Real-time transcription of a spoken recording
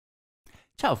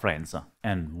Ciao friends,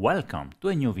 and welcome to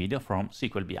a new video from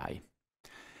SQL BI.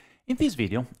 In this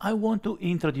video, I want to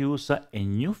introduce a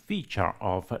new feature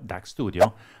of DAX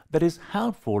Studio that is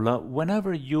helpful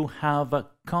whenever you have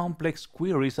complex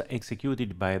queries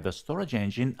executed by the storage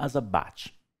engine as a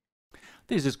batch.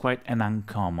 This is quite an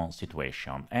uncommon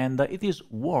situation, and it is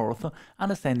worth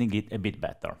understanding it a bit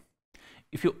better.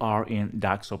 If you are in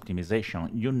DAX optimization,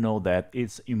 you know that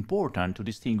it's important to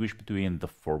distinguish between the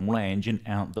formula engine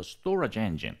and the storage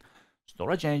engine.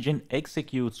 Storage engine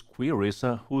executes queries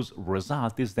whose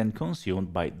result is then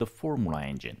consumed by the formula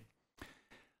engine.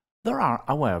 There are,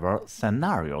 however,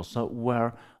 scenarios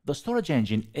where the storage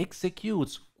engine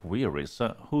executes queries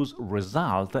whose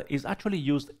result is actually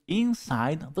used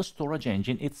inside the storage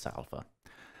engine itself.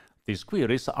 These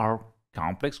queries are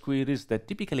complex queries that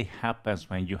typically happens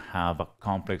when you have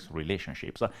complex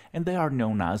relationships, and they are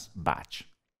known as batch.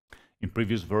 In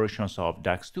previous versions of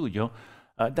DAX Studio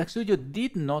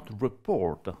did not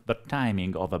report the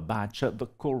timing of a batch the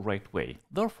correct way.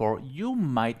 Therefore, you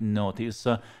might notice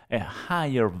a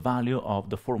higher value of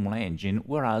the formula engine,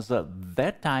 whereas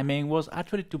that timing was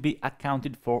actually to be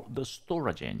accounted for the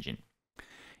storage engine.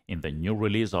 In the new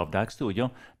release of DAX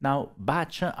Studio, now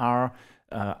batch are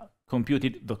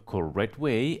computed the correct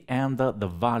way, and the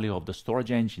value of the storage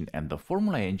engine and the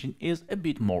formula engine is a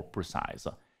bit more precise.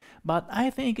 But I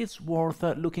think it's worth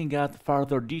looking at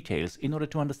further details in order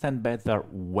to understand better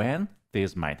when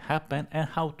this might happen and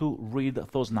how to read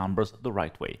those numbers the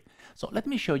right way. So let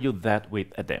me show you that with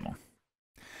a demo.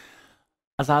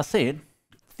 As I said,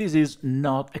 this is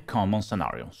not a common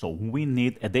scenario, so we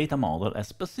need a data model, a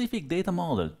specific data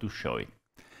model to show it.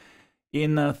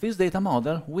 In this data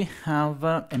model, we have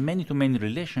a many-to-many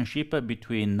relationship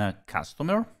between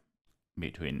customer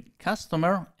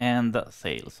and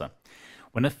sales.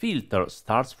 When a filter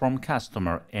starts from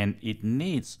customer and it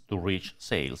needs to reach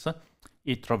sales,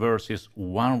 it traverses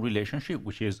one relationship,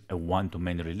 which is a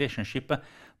one-to-many relationship,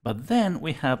 but then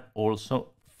we have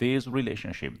also this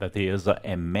relationship, that is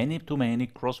a many-to-many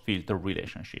cross-filter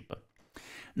relationship.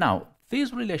 Now,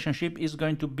 this relationship is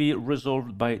going to be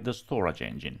resolved by the storage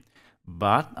engine.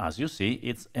 But, as you see,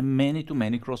 it's a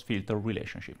many-to-many cross-filter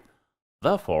relationship.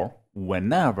 Therefore,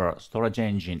 whenever storage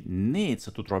engine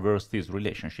needs to traverse this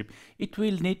relationship, it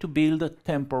will need to build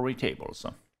temporary tables.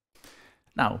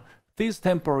 Now, these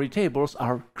temporary tables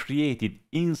are created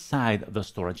inside the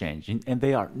storage engine, and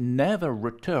they are never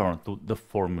returned to the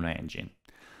formula engine.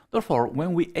 Therefore,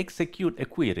 when we execute a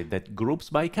query that groups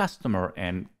by customer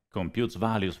and computes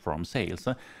values from sales,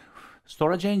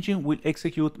 storage engine will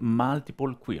execute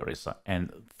multiple queries,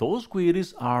 and those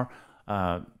queries are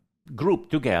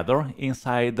grouped together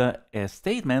inside a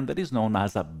statement that is known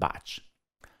as a batch.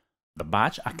 The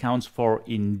batch accounts for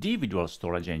individual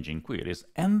storage engine queries,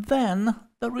 and then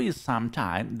there is some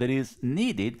time that is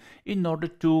needed in order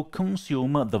to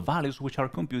consume the values which are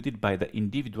computed by the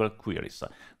individual queries,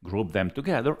 group them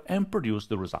together, and produce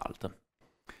the result.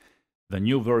 The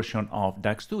new version of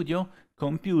DAX Studio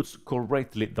computes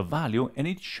correctly the value, and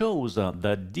it shows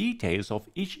the details of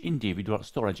each individual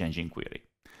storage engine query.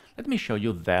 Let me show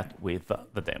you that with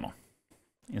the demo.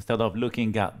 Instead of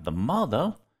looking at the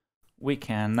model, we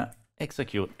can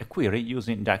execute a query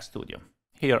using DAX Studio.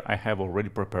 Here I have already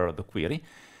prepared the query.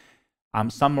 I'm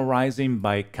summarizing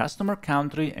by customer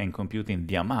country and computing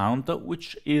the amount,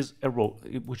 which is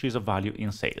a value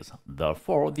in sales.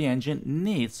 Therefore, the engine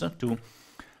needs to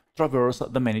traverse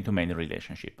the many-to-many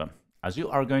relationship. As you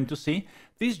are going to see,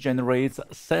 this generates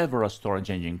several storage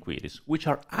engine queries, which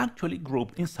are actually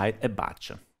grouped inside a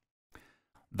batch.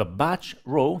 The batch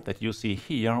row that you see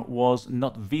here was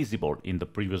not visible in the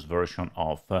previous version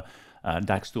of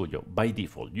DAX Studio. By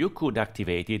default, you could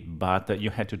activate it, but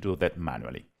you had to do that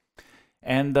manually.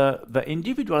 And the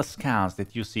individual scans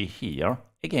that you see here,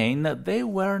 again, they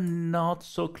were not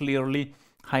so clearly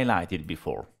highlighted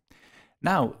before.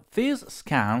 Now, these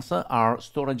scans are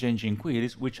storage engine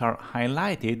queries which are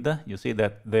highlighted. You see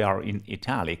that they are in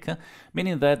italic,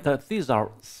 meaning that these are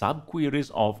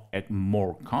subqueries of a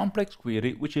more complex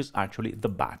query, which is actually the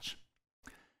batch.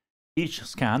 Each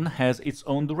scan has its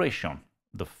own duration.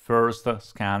 The first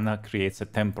scan creates a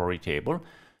temporary table,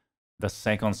 the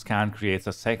second scan creates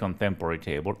a second temporary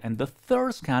table, and the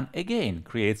third scan again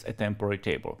creates a temporary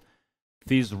table.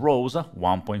 These rows,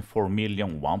 1.4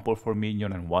 million, 1.4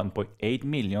 million, and 1.8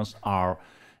 million, are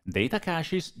data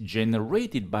caches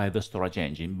generated by the storage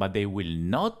engine, but they will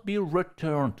not be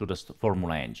returned to the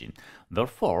formula engine.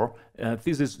 Therefore,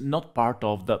 this is not part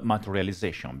of the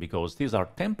materialization, because these are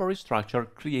temporary structures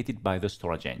created by the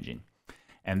storage engine.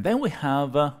 And then we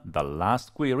have the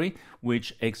last query,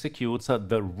 which executes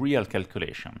the real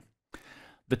calculation.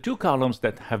 The two columns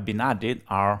that have been added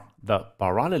are the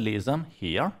parallelism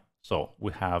here. So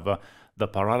we have the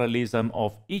parallelism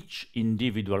of each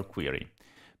individual query.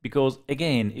 Because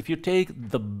again, if you take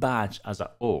the batch as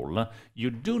a whole, you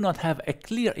do not have a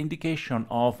clear indication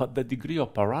of the degree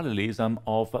of parallelism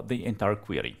of the entire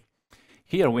query.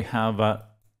 Here we have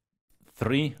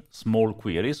three small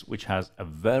queries which has a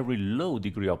very low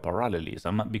degree of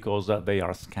parallelism because they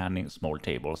are scanning small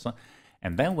tables.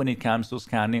 And then when it comes to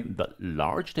scanning the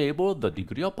large table, the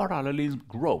degree of parallelism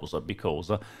grows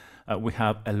because we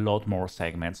have a lot more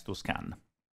segments to scan.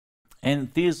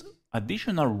 And this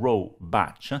additional row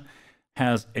batch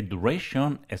has a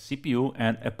duration, a CPU,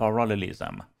 and a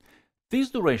parallelism. This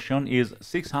duration is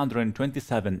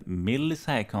 627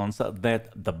 milliseconds that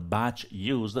the batch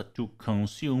used to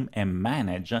consume and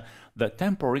manage the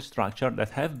temporary structure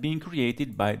that have been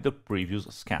created by the previous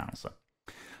scans.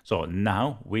 So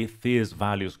now, with these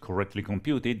values correctly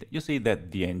computed, you see that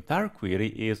the entire query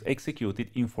is executed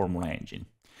in Formula Engine.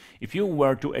 If you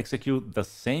were to execute the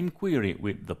same query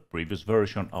with the previous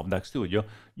version of DAX Studio,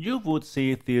 you would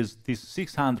see these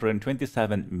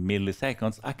 627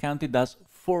 milliseconds accounted as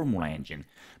Formula Engine,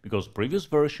 because previous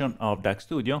version of DAX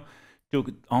Studio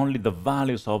took only the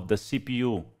values of the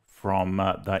CPU from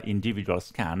the individual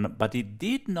scan, but it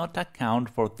did not account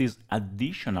for this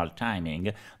additional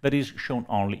timing that is shown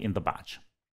only in the batch.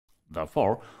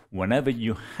 Therefore, whenever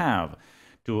you have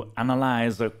to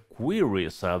analyze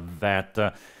queries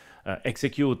that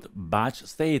execute batch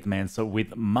statements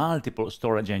with multiple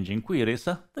storage engine queries,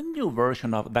 the new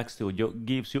version of DAX Studio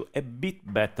gives you a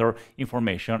bit better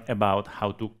information about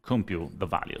how to compute the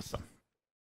values.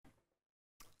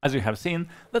 As you have seen,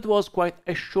 that was quite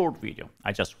a short video.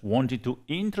 I just wanted to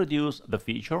introduce the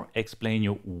feature, explain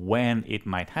you when it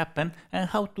might happen, and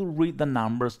how to read the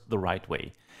numbers the right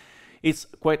way. It's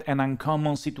quite an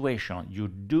uncommon situation. You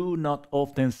do not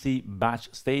often see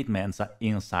batch statements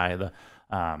inside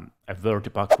a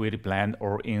vertical query plan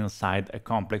or inside a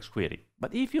complex query.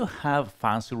 But if you have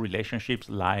fancy relationships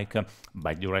like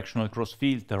bidirectional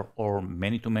cross-filter or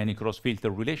many-to-many cross-filter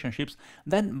relationships,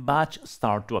 then batch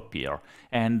start to appear.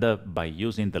 And by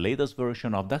using the latest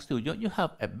version of DAX Studio, you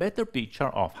have a better picture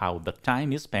of how the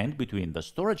time is spent between the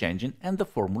storage engine and the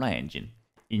Formula Engine.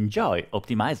 Enjoy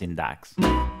optimizing DAX!